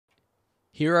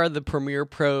Here are the Premiere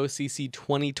Pro CC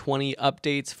 2020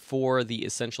 updates for the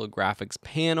Essential Graphics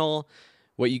panel.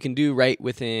 What you can do right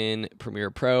within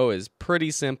Premiere Pro is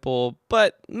pretty simple,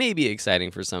 but maybe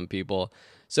exciting for some people.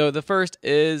 So the first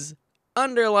is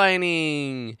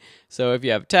underlining. So if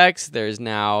you have text, there's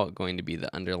now going to be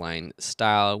the underline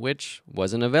style, which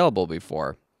wasn't available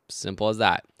before. Simple as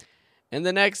that. And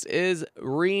the next is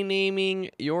renaming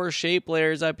your shape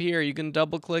layers up here. You can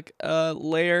double click a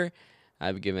layer.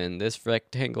 I've given this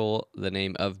rectangle the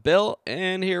name of Bill,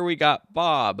 and here we got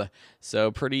Bob.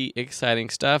 So pretty exciting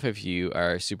stuff if you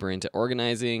are super into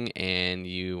organizing and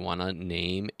you want to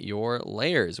name your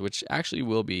layers, which actually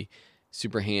will be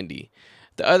super handy.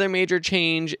 The other major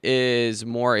change is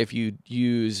more if you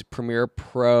use Premiere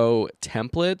Pro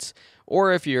templates,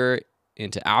 or if you're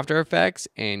into After Effects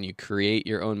and you create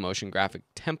your own motion graphic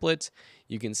templates.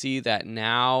 You can see that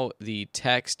now the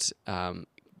text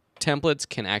templates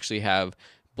can actually have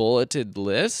bulleted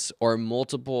lists or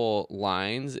multiple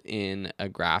lines in a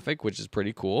graphic, which is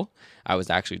pretty cool. I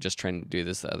was actually just trying to do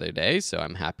this the other day, so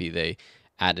I'm happy they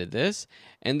added this.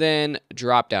 And then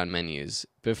drop-down menus.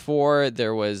 Before,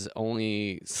 there was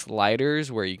only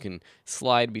sliders where you can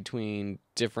slide between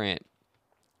different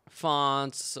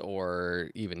fonts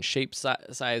or even shape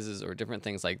sizes or different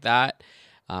things like that.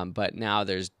 But now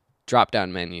there's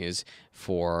drop-down menus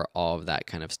for all of that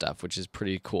kind of stuff, which is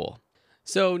pretty cool.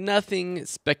 So nothing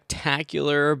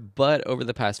spectacular, but over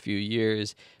the past few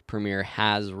years, Premiere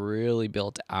has really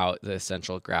built out the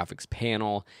Essential Graphics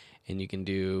panel, and you can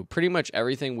do pretty much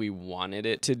everything we wanted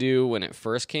it to do when it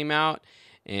first came out,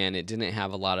 and it didn't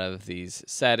have a lot of these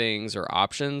settings or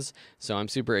options, so I'm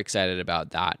super excited about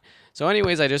that. So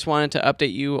anyways, I just wanted to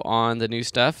update you on the new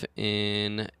stuff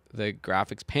in the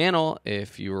graphics panel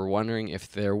if you were wondering if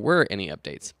there were any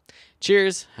updates.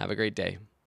 Cheers, have a great day.